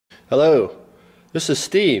Hello, this is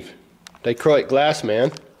Steve, Dichroic Glass Man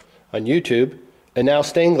on YouTube, and now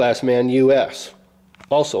Stained Glass Man US,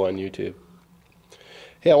 also on YouTube.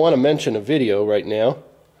 Hey, I want to mention a video right now.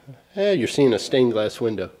 Hey, you're seeing a stained glass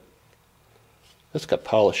window. It's got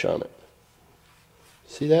polish on it.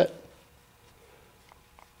 See that?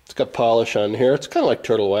 It's got polish on here. It's kind of like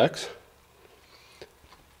turtle wax.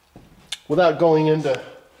 Without going into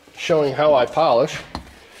showing how I polish,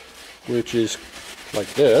 which is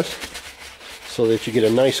like this, so that you get a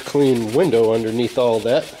nice clean window underneath all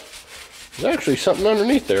that. There's actually something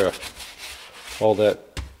underneath there, all that.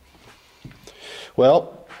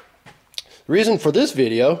 Well, the reason for this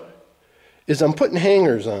video is I'm putting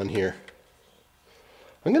hangers on here.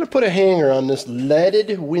 I'm going to put a hanger on this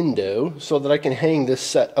leaded window so that I can hang this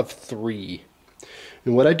set of 3.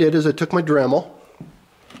 And what I did is I took my Dremel.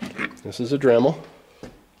 This is a Dremel.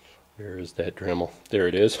 Where is that Dremel? There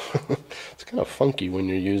it is. It's kind of funky when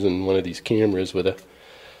you're using one of these cameras with a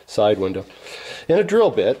side window. And a drill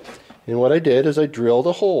bit. And what I did is I drilled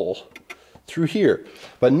a hole through here.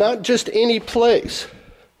 But not just any place.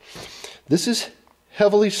 This is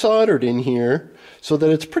heavily soldered in here so that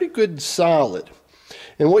it's pretty good and solid.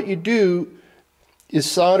 And what you do is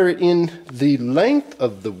solder it in the length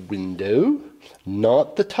of the window,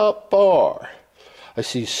 not the top bar.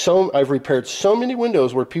 I've repaired so many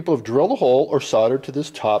windows where people have drilled a hole or soldered to this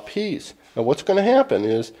top piece. And what's going to happen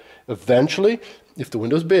is eventually, if the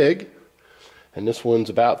window's big, and this one's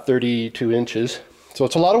about 32 inches, so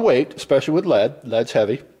it's a lot of weight, especially with lead. Lead's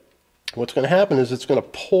heavy. What's going to happen is it's going to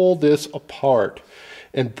pull this apart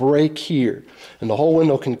and break here, and the whole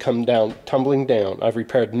window can come down, tumbling down. I've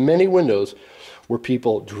repaired many windows where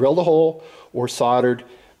people drilled a hole or soldered,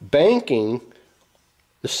 banking,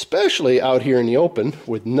 especially out here in the open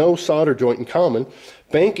with no solder joint in common,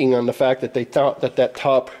 banking on the fact that they thought that that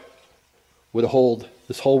top would hold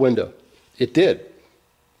this whole window. It did,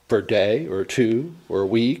 for a day or 2 or a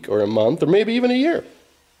week or a month or maybe even a year.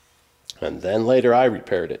 And then later I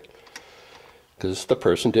repaired it because the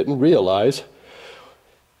person didn't realize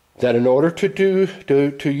that in order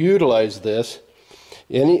to utilize this,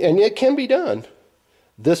 and it can be done,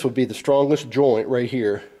 this would be the strongest joint right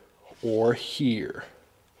here or here,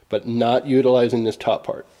 but not utilizing this top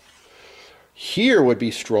part. Here would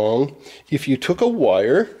be strong if you took a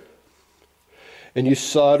wire and you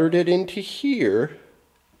soldered it into here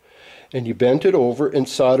and you bent it over and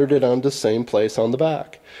soldered it on the same place on the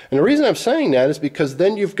back. And the reason I'm saying that is because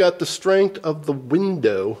then you've got the strength of the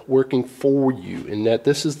window working for you, in that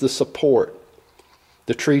this is the support,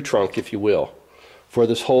 the tree trunk, if you will, for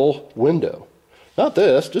this whole window. Not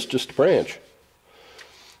this, just a branch.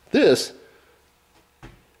 This,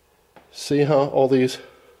 see how all these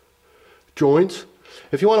joints?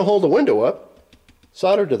 If you want to hold the window up,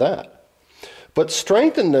 solder to that. But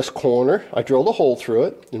strengthen this corner. I drilled a hole through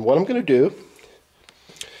it, and what I'm going to do,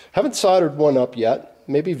 haven't soldered one up yet,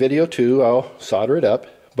 maybe video 2 I'll solder it up,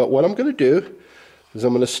 but what I'm going to do is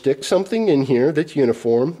I'm going to stick something in here that's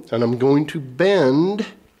uniform, and I'm going to bend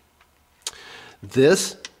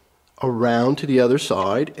this around to the other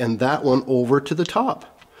side and that one over to the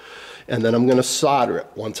top. And then I'm going to solder it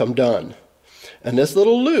once I'm done. And this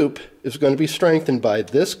little loop is going to be strengthened by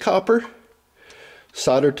this copper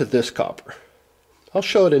soldered to this copper. I'll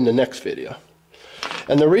show it in the next video.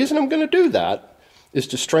 And the reason I'm going to do that is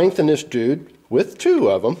to strengthen this dude with 2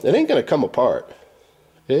 of them. It ain't going to come apart.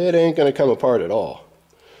 It ain't going to come apart at all.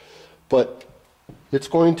 But it's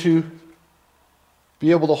going to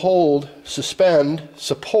be able to hold, suspend,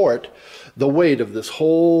 support the weight of this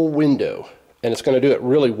whole window. And it's going to do it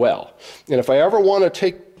really well. And if I ever want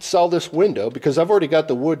to sell this window, because I've already got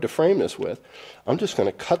the wood to frame this with, I'm just going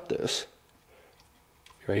to cut this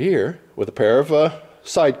right here with a pair of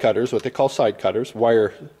side cutters, what they call side cutters,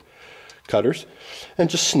 wire cutters,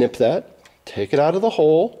 and just snip that, take it out of the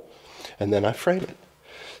hole, and then I frame it.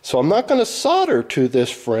 So I'm not going to solder to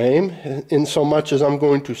this frame in so much as I'm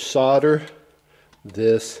going to solder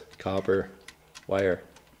this copper wire.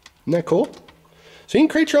 Isn't that cool? So you can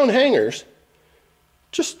create your own hangers.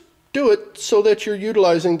 Just do it so that you're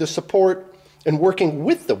utilizing the support and working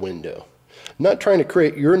with the window. Not trying to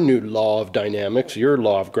create your new law of dynamics, your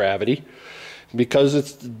law of gravity,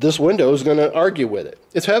 because this window is going to argue with it.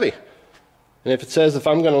 It's heavy. And if it says, if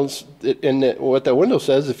I'm going to, and what that window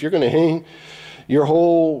says, if you're going to hang your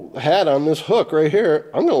whole hat on this hook right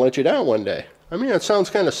here, I'm going to let you down one day. I mean, it sounds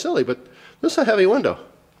kind of silly, but this is a heavy window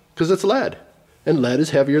because it's lead. And lead is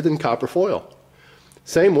heavier than copper foil.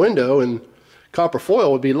 Same window and copper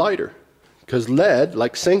foil would be lighter because lead,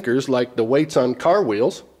 like sinkers, like the weights on car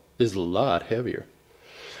wheels, is a lot heavier.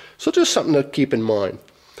 So just something to keep in mind.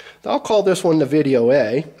 I'll call this one the video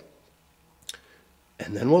A.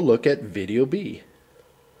 And then we'll look at video B,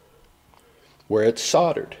 where it's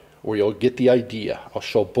soldered, where you'll get the idea. I'll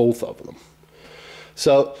show both of them.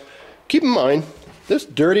 So keep in mind, this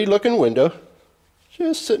dirty looking window,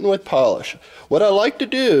 just sitting with polish. What I like to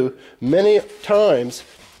do many times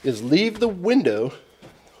is leave the window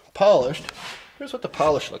polished. Here's what the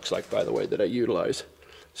polish looks like, by the way, that I utilize.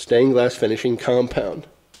 Stained glass finishing compound.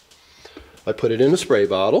 I put it in a spray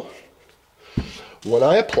bottle. When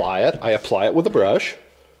I apply it with a brush.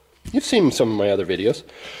 You've seen some of my other videos.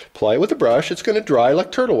 Apply it with a brush. It's going to dry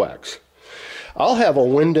like turtle wax. I'll have a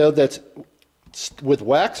window that's with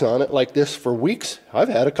wax on it like this for weeks. I've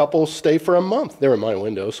had a couple stay for a month. They were my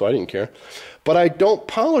windows, so I didn't care. But I don't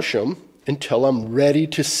polish them until I'm ready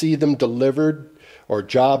to see them delivered or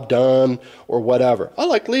job done or whatever. I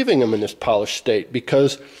like leaving them in this polished state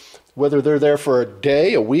because whether they're there for a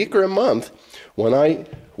day, a week, or a month, when I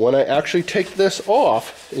actually take this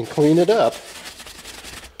off and clean it up,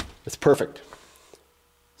 it's perfect.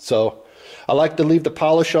 So I like to leave the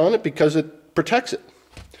polish on it because it protects it.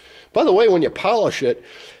 By the way, when you polish it,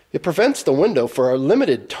 it prevents the window for a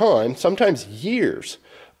limited time, sometimes years,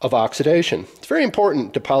 of oxidation. It's very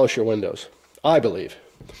important to polish your windows, I believe.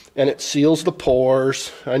 And it seals the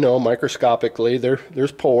pores. I know microscopically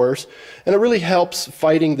there's pores, and it really helps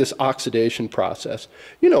fighting this oxidation process.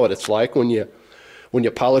 You know what it's like when you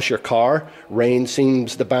polish your car, rain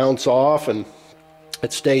seems to bounce off and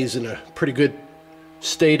it stays in a pretty good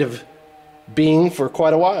state of being for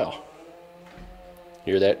quite a while.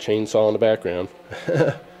 Hear that chainsaw in the background.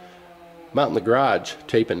 I'm out in the garage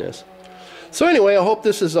taping this. So anyway, I hope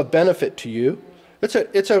this is a benefit to you. It's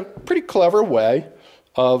a pretty clever way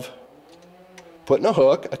of putting a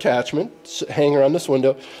hook, attachment, hanger on this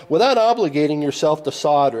window without obligating yourself to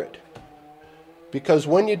solder it. Because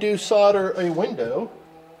when you do solder a window,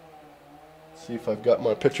 let's see if I've got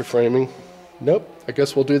my picture framing. Nope, I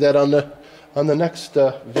guess we'll do that on the next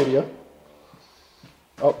video.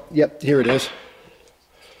 Oh, yep, here it is.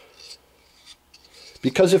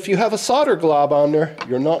 Because if you have a solder glob on there,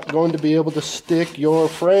 you're not going to be able to stick your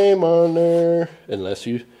frame on there unless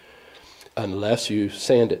you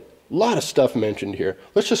sand it. A lot of stuff mentioned here.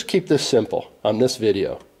 Let's just keep this simple on this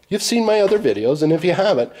video. You've seen my other videos, and if you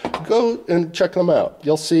haven't, go and check them out.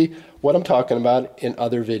 You'll see what I'm talking about in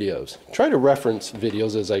other videos. Try to reference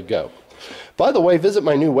videos as I go. By the way, visit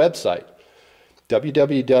my new website,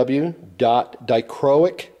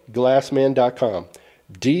 www.dichroicglassman.com.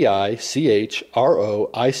 D-I-C-H-R-O-I-C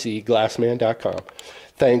glassman.com.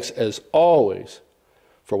 Thanks as always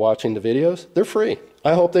for watching the videos. They're free.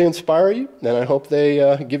 I hope they inspire you, and I hope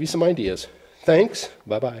they give you some ideas. Thanks.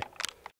 Bye-bye.